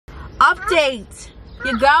Update!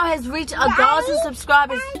 Your girl has reached 1,000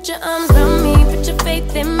 subscribers. Put your arms around me, put your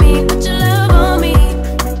faith in me, put your love on me.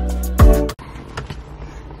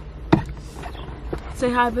 Say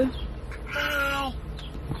hi, boo. Hi.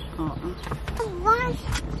 What's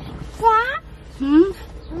that? Hmm?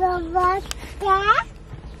 What's that?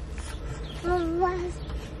 What's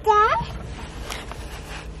that?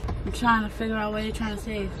 I'm trying to figure out what you're trying to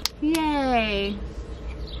say. Yay!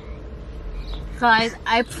 Guys,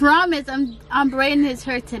 I promise I'm braiding his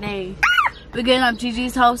hair today. We're getting up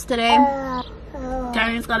Gigi's house today.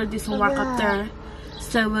 Darian's gotta do some work up there.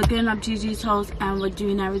 So we're getting up Gigi's house and we're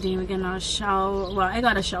doing everything. We're getting our shower. Well, I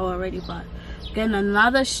got a shower already, but getting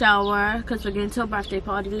another shower because we're getting to a birthday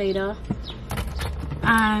party later.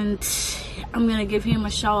 And I'm gonna give him a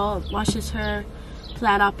shower, wash his hair,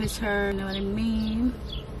 plait up his hair, you know what I mean?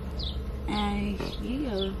 And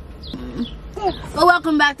yeah. Well,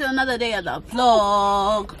 welcome back to another day of the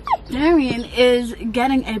vlog. Darian is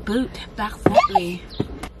getting a boot back lately.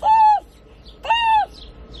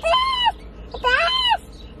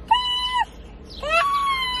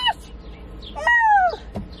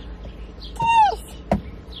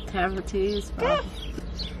 Cavities, bro.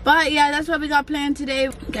 But yeah, that's what we got planned today.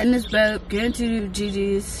 Getting this boat, getting to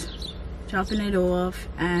Gigi's, dropping it off,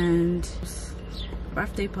 and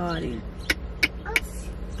birthday party.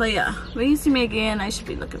 But yeah, when you see me again, I should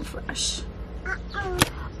be looking fresh.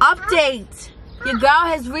 Update! Your girl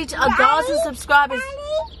has reached 1,000 subscribers.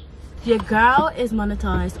 Your girl is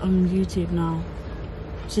monetized on YouTube now.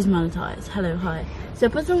 She's monetized. Hello, hi. So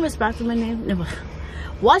put some respect on my name. No.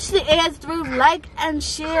 Watch the ads through, like and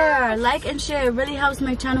share. Like and share. It really helps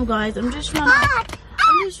my channel, guys. I'm just trying to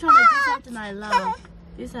do something I love.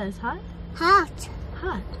 You said it's hot? Hot.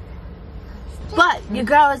 Hot. But your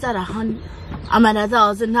girl is at 100. I'm at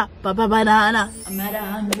 1,000 up, banana. I'm at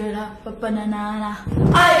 100 up, banana.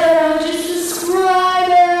 I got 100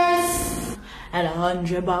 subscribers. At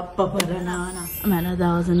 100 up, banana. I'm at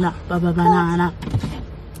 1,000 up, banana.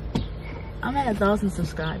 I'm at 1,000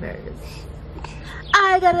 subscribers.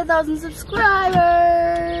 I got 1,000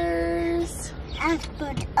 subscribers. Let's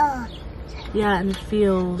put it on. Yeah, and it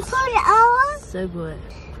feels Put it on. so good.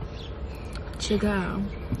 Your girl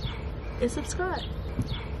is subscribed.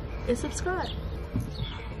 It's subscribed.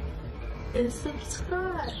 It's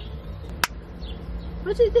subscribed.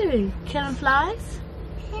 What you doing? Killing flies?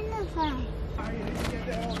 Killing flies.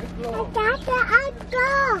 That's a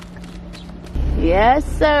dog. Yes,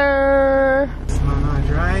 sir.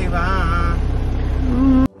 Driver.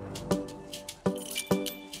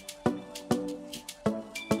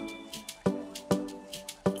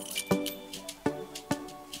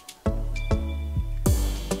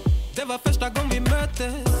 Det var första gången vi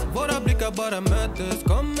möttes. Våra blickar bara möttes.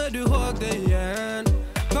 Kommer du ihåg det igen?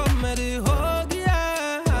 Kommer du ihåg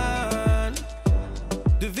igen?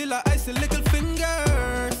 Du vill ha icy little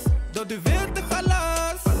fingers. Då du vet det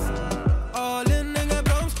chalas. All in, ingen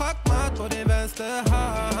broms, schackmatt på din vänster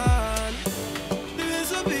hand. Du är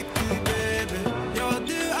så viktig, baby. Ja,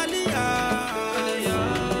 du är allians.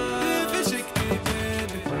 Du är försiktig,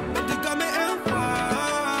 baby. Men du gav mig en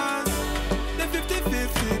chans. Det är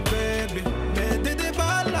 50-50, baby. Men det är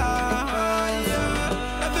balans.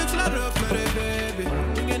 Jag växlar upp med dig, baby.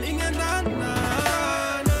 Ingen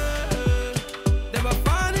annan. Det var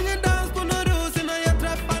fan ingen dans på någon ros innan jag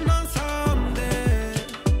träffade någon som dig.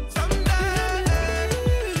 Som dig, baby.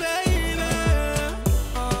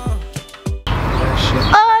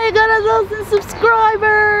 I got 1,000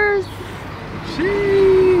 subscribers.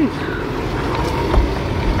 Sheesh.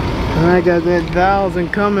 I got that 1,000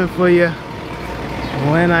 coming for you.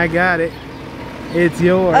 When I got it, it's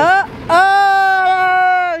yours.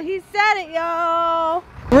 Oh, he said it, y'all.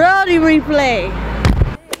 Reality replay.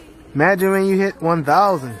 Imagine when you hit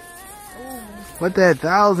 1,000. What that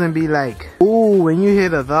 1,000 be like? Ooh, when you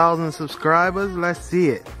hit 1,000 subscribers, let's see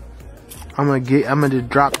it. I'm gonna just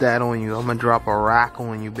drop that on you. I'm gonna drop a rack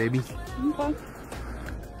on you, baby. Okay.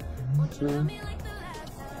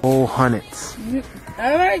 Oh, hundreds.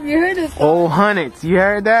 All right, you heard it. Oh, hundreds. You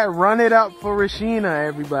heard that? Run it up for Rashina,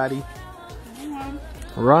 everybody.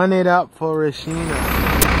 Run it up for Rashina.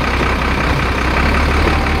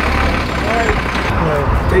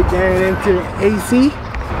 Take Darren into the AC.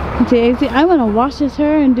 Okay, I want to wash his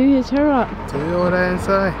hair and do his hair up. Do you know that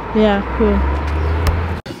inside? Yeah, cool.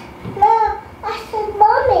 Look, that's the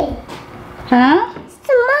mommy. Huh? It's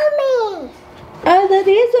the mommy. Oh, that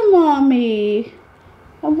is a mommy.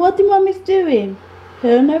 And what the mommy's doing?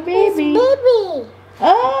 Holding her baby. It's baby.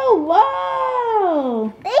 Oh,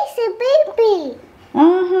 wow. It's a baby.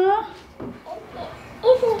 Uh-huh.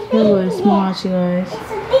 It's a baby. That was smart, you guys.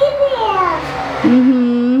 It's a baby.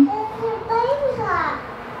 Mm-hmm. It's a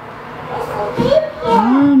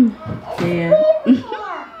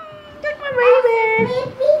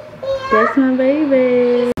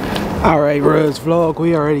Rose vlog.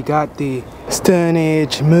 We already got the Stone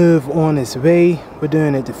Age move on its way. We're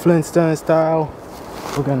doing it the Flintstone style.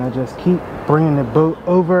 We're gonna just keep bringing the boat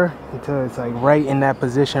over until it's like right in that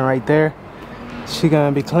position right there. She's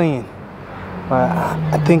gonna be clean. But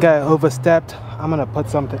I think I overstepped. I'm gonna put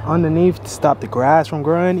something underneath to stop the grass from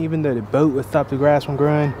growing. Even though the boat would stop the grass from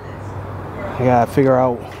growing, I gotta figure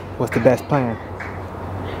out what's the best plan.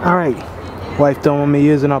 All right, wife don't want me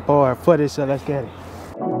using up all her footage, so let's get it.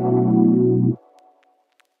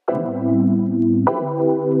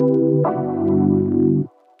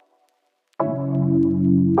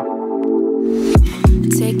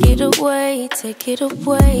 Take it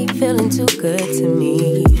away, feeling too good to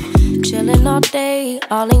me. Chilling all day,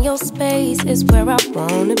 all in your space is where I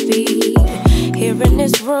wanna be. Here in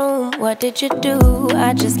this room, what did you do?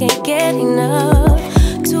 I just can't get enough.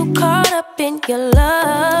 Too caught up in your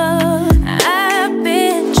love. I've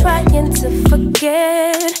been trying to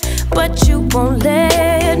forget, but you won't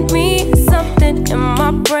let me. Something in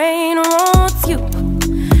my brain wants you.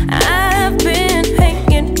 I've been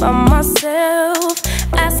hanging by myself,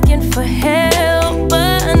 asking for help,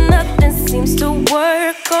 but nothing seems to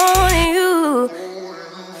work on you.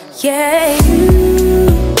 Yeah,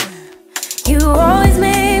 you always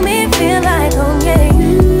make me feel like home. Yeah,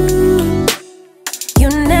 you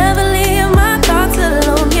never leave my thoughts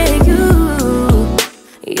alone. Yeah,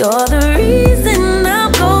 you're the reason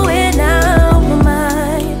I'm going out my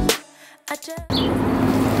mind.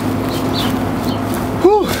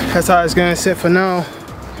 Whew, that's how it's gonna sit for now.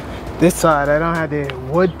 This side I don't have the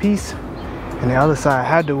wood piece, and the other side I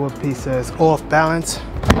had the wood piece, so it's off balance,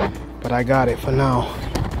 but I got it for now.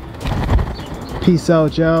 Peace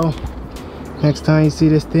out, y'all. Next time you see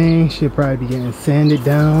this thing, she'll probably be getting sanded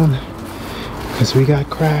down because we got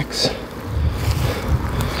cracks.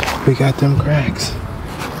 We got them cracks.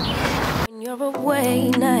 When you're away,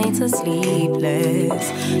 nights are sleepless.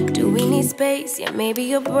 Do we need space? Yeah,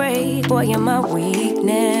 maybe a break. Boy, you're my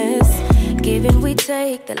weakness. Give and we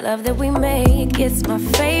take, the love that we make, it's my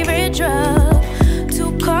favorite drug.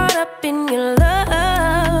 Too caught up in your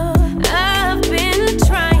love. I've been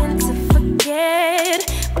trying to forget,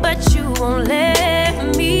 but you won't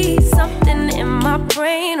let me. Something in my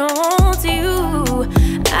brain wants you.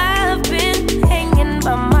 I've been hanging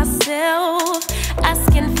by myself,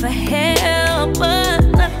 asking for help, but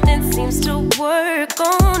nothing seems to work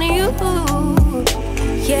on you.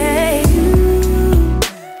 Yeah,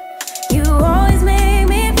 you always make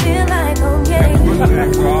me feel like home. Yeah, you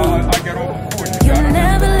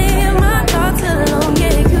never leave my thoughts alone.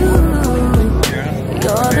 Yeah,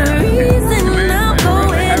 you're the reason I'm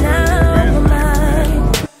going out my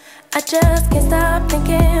mind. I just can't stop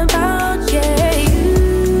thinking about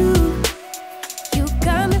you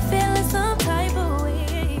got me feeling some type of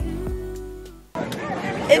way.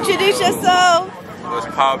 Introduce yourself. What's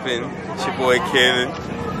poppin'? It's your boy Kevin.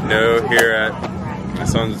 Here at my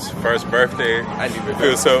son's first birthday. I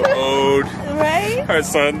feel so old. Right? Her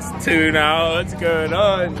son's 2 now. What's going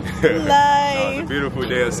on? Life. It's a beautiful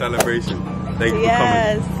day of celebration. Thank you for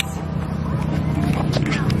coming.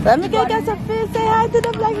 Let me go get some food. Say hi to the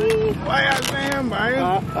vloggies. Why I saying,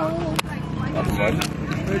 Brian?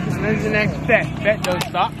 When's the next bet? Bet don't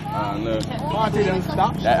stop. No. Party don't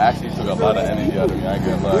stop. That actually took a lot of energy out of me. I ain't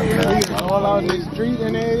gonna lie. All out in the street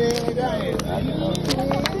and everything.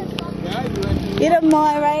 You don't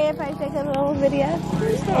mind, right, if I take a little video?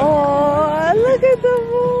 Oh, look at the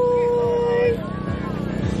boy.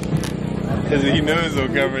 Because he knows he'll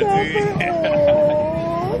cover it too.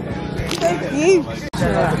 Thank you.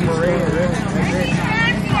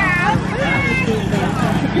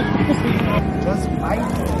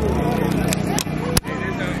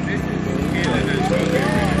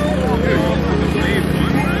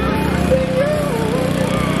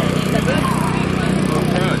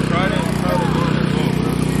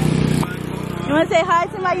 You want to say hi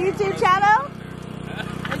to my YouTube channel?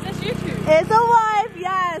 Is this YouTube? It's a wife,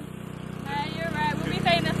 yes. You're right. We'll be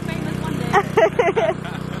famous one day.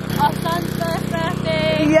 Our son's first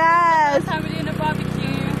birthday. Yes. First time we're doing a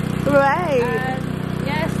barbecue. Right.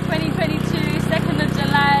 Yes, 2022, 2nd of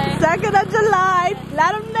July. 2nd of July.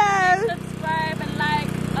 Let them know. Subscribe and like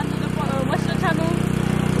under the bottom. What's your channel?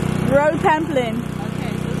 Road Templin.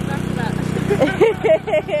 Okay, subscribe to that.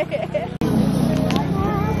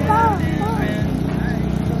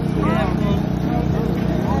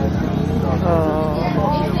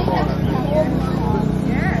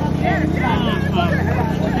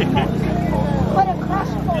 What a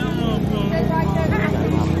crush for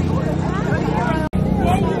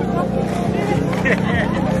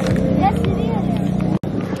Yes, it is.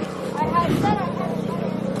 I had said I had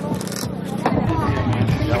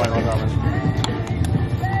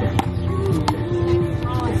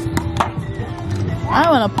I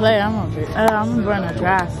don't want to play. I'm gonna burn the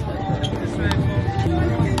grass.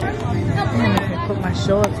 I'm gonna put my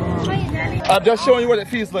shorts on. I'm just showing you what it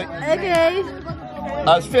feels like. Okay.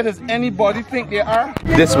 As fit as anybody think they are,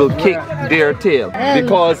 this will kick their tail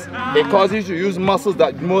because it causes you to use muscles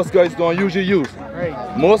that most guys don't usually use.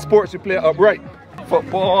 Most sports you play upright.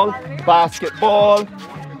 Football, basketball,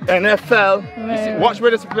 NFL. You see, watch where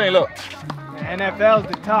this is playing, look. NFL's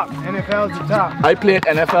the top. NFL's the top. I played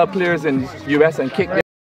NFL players in US and kicked them.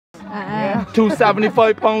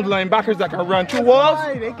 275-pound linebackers that can run through walls.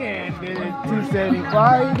 They can't do it.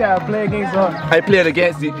 275. You gotta play against I played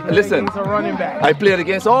against the listen. a running back. I played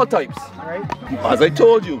against all types. Right? As I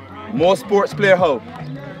told you, most sports play how?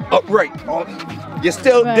 Upright. You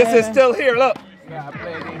still this is still here, look. Look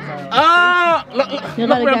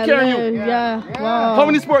where I'm carrying you. Yeah. Wow. How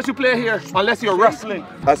many sports you play here? Unless you're wrestling.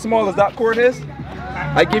 As small as that court is,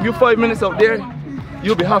 I give you 5 minutes out there,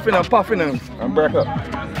 you'll be huffing and puffing and break up.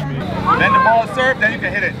 Then the ball serve, then you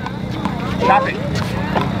can hit it. Tap it.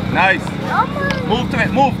 Nice. Move to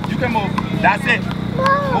it. Move. You can move. That's it.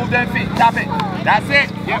 Move them feet. Tap it. That's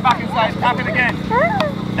it. Get back inside. Tap it again.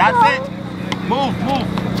 That's it. Move. Move.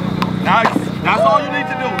 Nice. That's all you need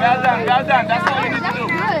to do. Well done. Well done. That's all you need to do.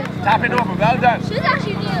 Tap it over. Well done. She's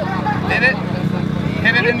actually new. Hit it.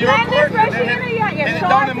 Hit it in your court. Hit it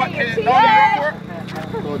down in your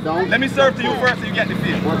court. Let me serve to you first so you get the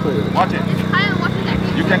field. Watch it.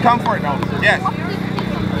 You can come for it now. Yes.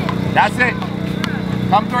 That's it.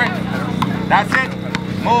 Come through it. That's it.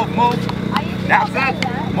 Move, move. That's it.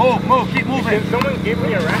 Move, move. Keep moving. Someone give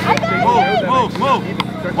me a racket. Move, move, move.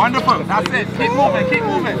 Wonderful. That's it. Keep moving, keep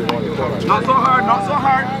moving. Not so hard, not so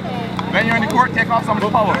hard. When you're in the court, take off some of the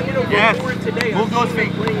power. Yes. Move those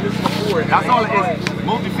feet. That's all it is.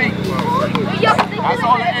 Move the feet. That's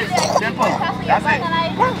all it is. Simple. That's it.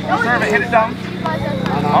 Serve it. Hit it down.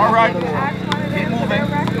 All right. Keep moving.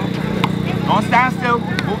 Don't stand still.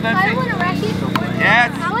 Move them feet.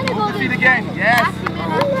 Yes. Move the feet again. Yes.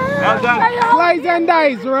 Well done. Slice and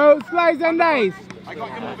dice, Rose. Slice and dice. I got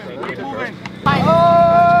you moving. Keep moving.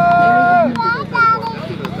 Oh!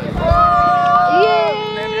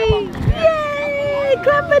 Yay! Yay!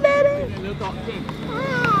 Clap for daddy.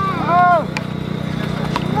 Oh!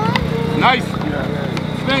 Nice.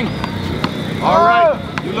 Swing. All right.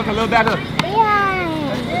 You look a little better.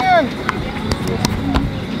 Again.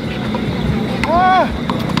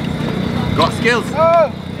 Got skills. Woo!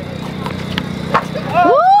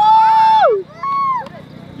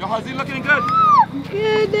 Your how's he looking good?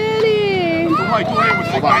 Good, daddy. Too high,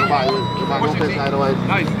 with the push it,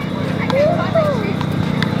 nice.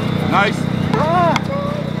 Nice.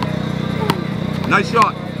 Nice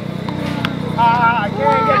shot. I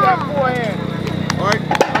can't get that forehand. All right.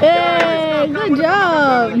 Hey, good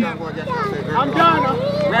job. I'm done.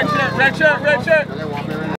 Red shirt, red shirt, red shirt.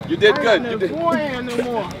 You did good. You did.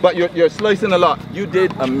 But you're slicing a lot. You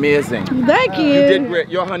did amazing. Thank you. You did great.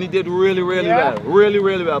 Your honey did really well. Really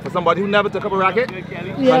well. For somebody who never took up a racket,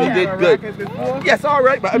 honey did good. Yes, all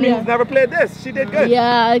right. But I mean, who's never played this. She did good.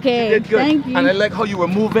 Yeah, okay. She did good. Thank you. And I like how you were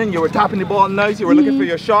moving. You were tapping the ball nice. You were looking for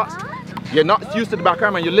your shots. You're not used to the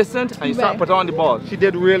background and you listened and you start put on the ball. She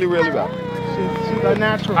did really well. She's a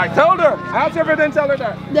natural. I told her. I answered her, then tell her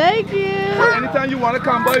that. Thank you. Anytime you want to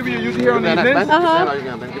come by, we usually here on the evenings.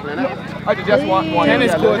 I just want one.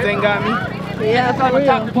 Tennis courts ain't got me. Yeah, for real.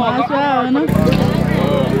 That's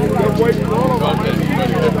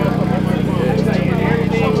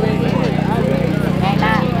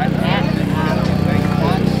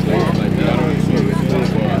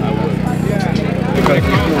right,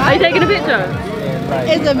 you know? Are you taking a picture?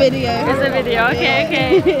 It's a video. It's a video. Okay,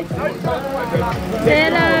 okay. Say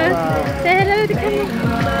hello. Say hello to camera.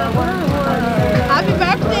 Happy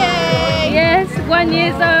birthday. Yes, 1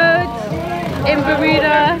 year old in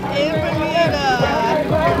Bermuda. In Bermuda.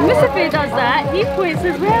 Mr. Fair does that. He points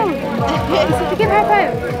as well. So to give her a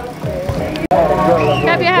phone.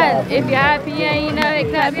 Clap your hands. If you're happy and you know it,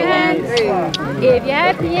 clap your hands. If you're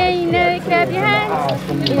happy and you know it, clap your hands.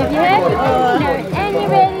 If you're happy and you know it, and you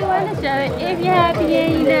really want to show it. If you're happy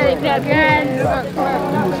and you know it, clap your hands.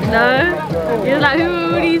 No? You're like, who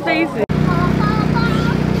are all these faces?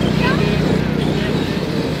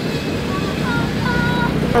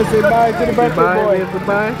 Say bye to the birthday boy.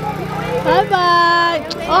 Bye bye.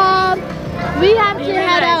 We have to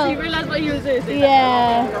head out. You realized what he was doing?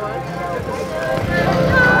 Yeah.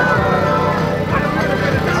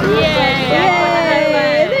 Yay!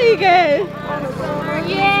 Yay! There you go.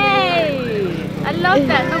 Yay! I love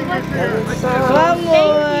that. One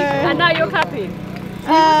more. And now you're clapping.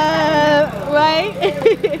 Right?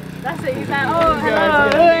 That's it. He's like, oh,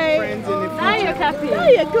 hello. Right. Now you're you're clapping. Oh,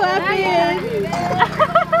 you're clapping.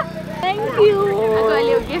 Thank you. I got a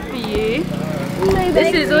little gift for you.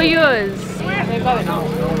 This is all yours.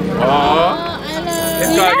 Oh, this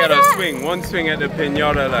guy got a swing. One swing at the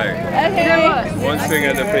pinata, like. Okay. One swing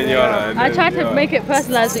at the pinata. I tried to make it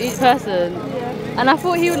personalized to each person, and I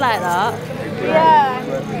thought he would like that. Yeah.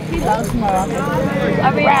 He loves Morocco.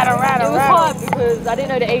 I mean, it was hard because I didn't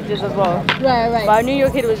know the ages as well. Right. But I knew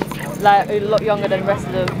your kid was like a lot younger than the rest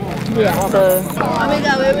of them. Yeah. So.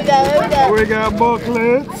 Here we go. We got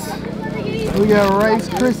booklets. We got Rice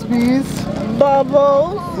Krispies.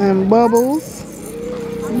 Bubbles. And bubbles.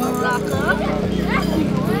 Morocco.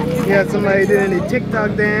 We got somebody doing the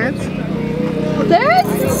TikTok dance.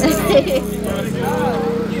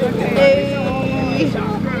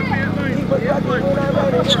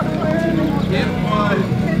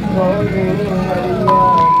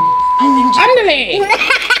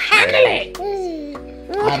 Ándale.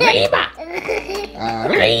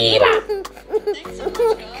 Arriba.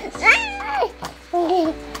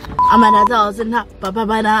 I'm at 1,000 up, Papa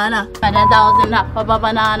Banana. I'm at 1,000 up, Papa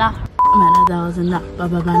Banana. I'm at 1,000 up,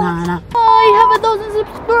 Papa Banana. I have 1,000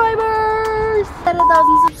 subscribers. At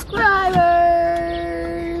 1,000 subscribers.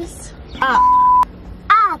 Up.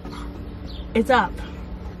 It's up.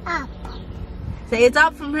 Say it's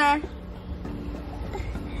up from her.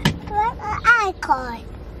 What an icon.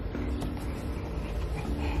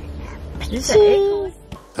 This is an acorn.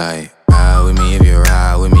 Like, ride with me if you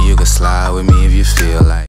ride with me, you can slide with me if you feel like.